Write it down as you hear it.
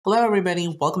Hello everybody,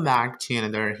 welcome back to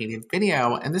another Hated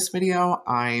video. In this video,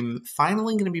 I'm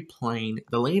finally going to be playing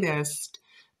the latest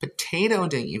Potato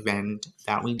Day event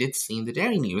that we did see in the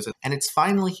Dairy News, and it's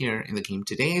finally here in the game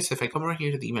today. So if I come over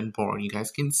here to the event board, you guys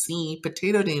can see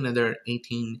Potato Day, another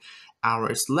 18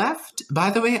 hours left. By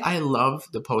the way, I love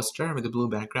the poster with the blue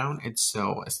background. It's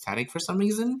so aesthetic for some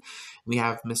reason. We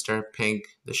have Mr. Pig,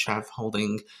 the chef,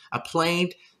 holding a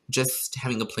plate, just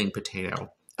having a plain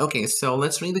potato. Okay, so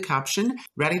let's read the caption.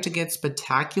 Ready to get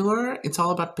spectacular? It's all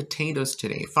about potatoes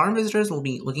today. Farm visitors will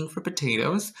be looking for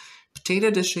potatoes, potato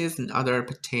dishes, and other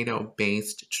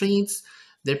potato-based treats.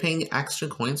 They're paying extra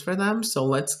coins for them, so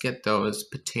let's get those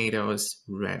potatoes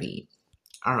ready.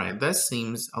 All right, this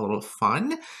seems a little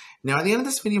fun. Now, at the end of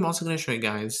this video, I'm also going to show you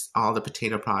guys all the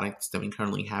potato products that we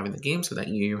currently have in the game so that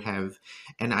you have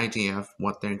an idea of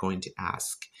what they're going to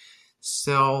ask.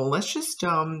 So let's just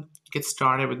get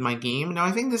started with my game. Now,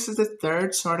 I think this is the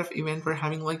third sort of event we're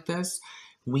having like this.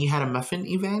 We had a muffin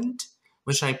event,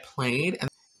 which I played,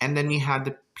 and then we had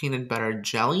the peanut butter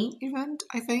jelly event,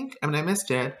 I think. I mean, I missed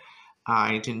it.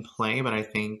 I didn't play, but I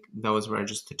think those were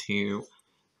just the two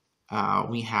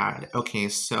we had. Okay,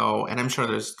 so, and I'm sure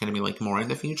there's going to be like more in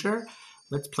the future.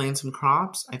 Let's plant some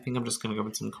crops. I think I'm just going to go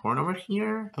with some corn over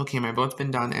here. Okay, my boat's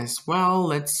been done as well.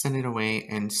 Let's send it away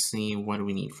and see what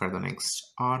we need for the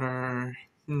next order.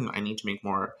 I need to make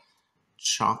more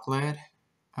chocolate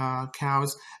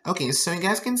cows. Okay, so you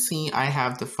guys can see I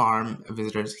have the farm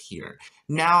visitors here.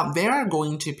 Now, they are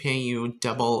going to pay you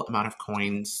double amount of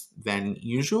coins than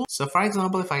usual. So for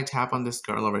example, if I tap on this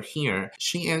girl over here,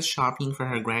 she is shopping for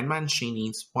her grandma and she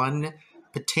needs one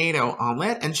potato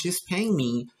omelet and she's paying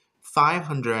me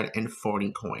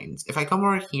 540 coins. If I come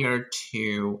over here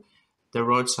to the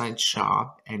roadside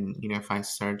shop and if I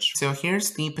search, so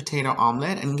here's the potato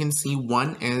omelet and you can see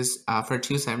one is for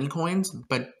 270 coins,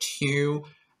 but two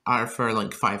are for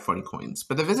like 540 coins.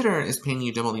 But the visitor is paying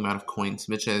you double the amount of coins,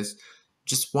 which is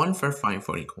just one for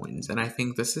 540 coins. And I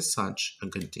think this is such a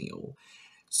good deal.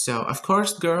 So of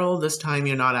course, girl, this time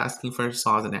you're not asking for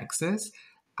sauce and X's.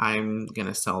 I'm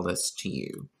gonna sell this to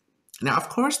you. Now, of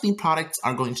course, the products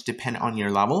are going to depend on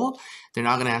your level. They're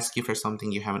not going to ask you for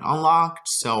something you haven't unlocked.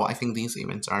 So I think these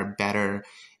events are better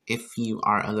if you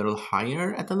are a little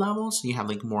higher at the level. So you have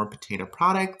like more potato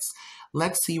products.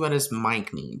 Let's see what does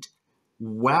Mike need.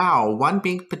 Wow, one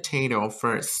baked potato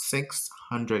for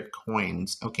 600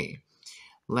 coins. Okay,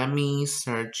 let me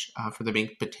search for the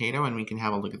baked potato and we can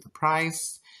have a look at the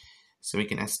price. So we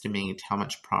can estimate how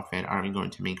much profit are we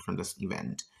going to make from this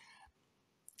event.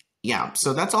 Yeah,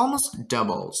 so that's almost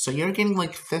double. So you're getting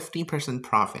like 50%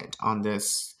 profit on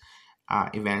this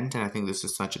event, and I think this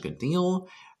is such a good deal.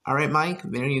 All right, Mike,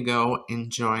 there you go.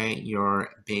 Enjoy your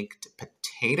baked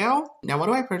potato. Now, what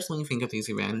do I personally think of these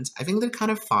events? I think they're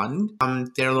kind of fun.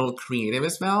 They're a little creative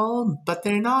as well, but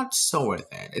they're not so worth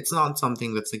it. It's not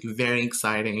something that's like very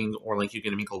exciting or like you're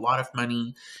going to make a lot of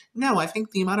money. No, I think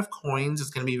the amount of coins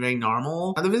is going to be very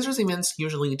normal. The visitors events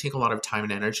usually take a lot of time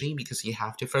and energy because you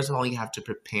have to, first of all, you have to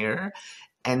prepare.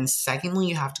 And secondly,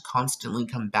 you have to constantly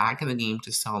come back in the game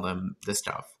to sell them the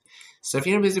stuff. So if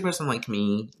you're a busy person like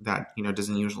me that,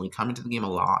 doesn't usually come into the game a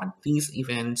lot, these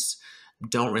events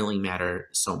don't really matter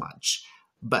so much.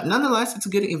 But nonetheless, it's a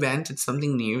good event. It's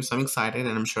something new, so I'm excited,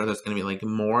 and I'm sure there's going to be like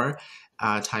more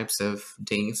types of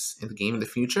days in the game in the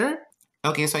future.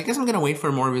 Okay, so I guess I'm going to wait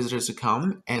for more visitors to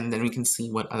come, and then we can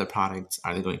see what other products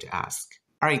are they going to ask.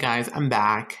 Alright guys, I'm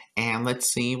back, and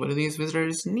let's see what do these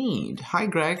visitors need. Hi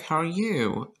Greg, how are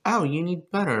you? Oh, you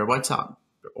need butter, what's up?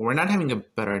 We're not having a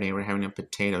butter day, we're having a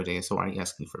potato day, so why are you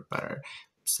asking for butter?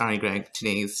 Sorry Greg,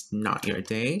 today's not your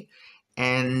day.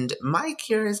 And Mike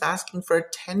here is asking for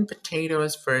 10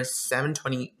 potatoes for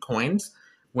 720 coins,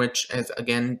 which is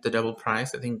again the double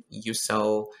price. I think you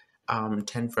sell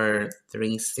 10 for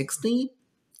 360.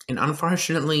 And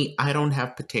unfortunately, I don't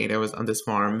have potatoes on this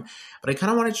farm, but I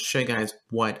kind of wanted to show you guys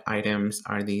what items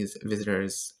are these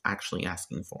visitors actually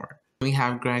asking for. We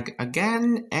have Greg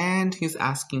again, and he's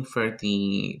asking for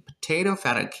the potato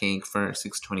feta cake for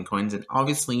 620 coins, and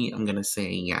obviously I'm gonna say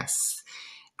yes.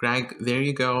 Greg, there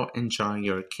you go, enjoy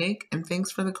your cake, and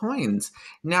thanks for the coins.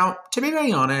 Now, to be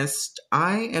very honest,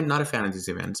 I am not a fan of these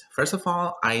events. First of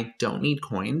all, I don't need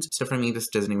coins, so for me this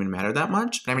doesn't even matter that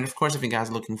much. But I mean, of course, if you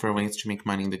guys are looking for ways to make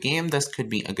money in the game, this could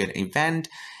be a good event.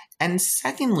 And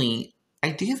secondly, I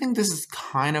do think this is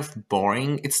kind of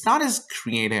boring. It's not as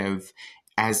creative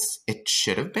as it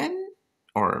should have been.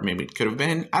 or maybe it could have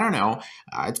been. I don't know.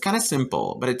 It's kind of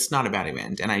simple, but it's not a bad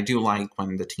event. And I do like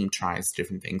when the team tries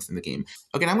different things in the game.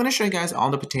 Okay, I'm going to show you guys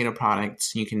all the potato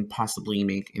products you can possibly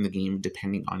make in the game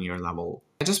depending on your level.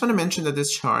 I just want to mention that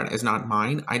this chart is not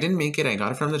mine. I didn't make it. I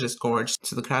got it from the Discord.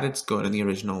 So the credits go to the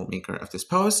original maker of this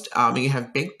post. You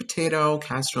have baked potato,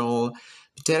 casserole,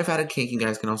 potato fatted cake. You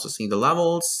guys can also see the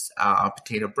levels.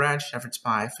 Potato bread, shepherd's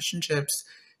pie, fish and chips,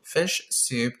 fish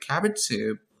soup, cabbage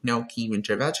soup, gnocchi,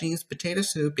 winter veggies, potato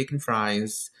soup, bacon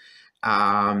fries,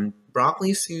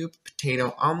 broccoli soup,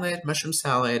 potato omelet, mushroom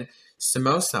salad,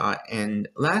 samosa, and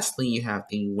lastly, you have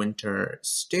the winter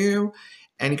stew.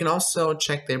 And you can also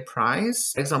check their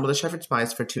price. For example, the shepherd's pie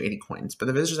is for 280 coins, but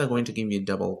the visitors are going to give you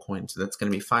double coins, so that's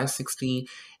going to be 560.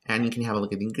 And you can have a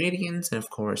look at the ingredients and, of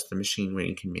course, the machine where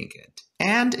you can make it.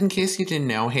 And in case you didn't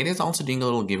know, Hayday is also doing a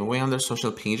little giveaway on their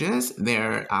social pages.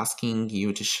 They're asking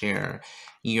you to share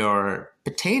your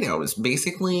potatoes.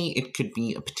 Basically, it could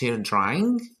be a potato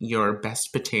drying, your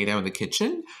best potato in the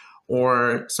kitchen,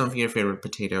 or some of your favorite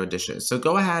potato dishes. So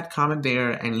go ahead, comment there,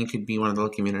 and you could be one of the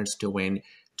lucky winners to win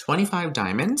 25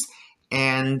 diamonds.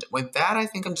 And with that, I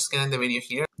think I'm just going to end the video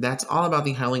here. That's all about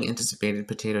the highly anticipated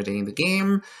potato day in the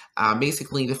game.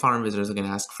 Basically, the farm visitors are going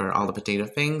to ask for all the potato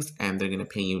things, and they're going to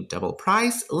pay you double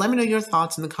price. Let me know your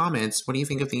thoughts in the comments. What do you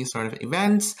think of these sort of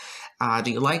events? Do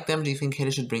you like them? Do you think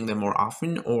Hayday should bring them more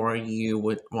often, or you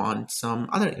would want some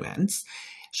other events?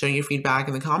 Share your feedback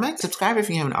in the comments. Subscribe if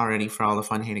you haven't already for all the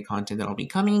fun Hayday content that will be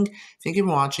coming. Thank you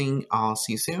for watching. I'll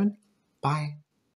see you soon. Bye.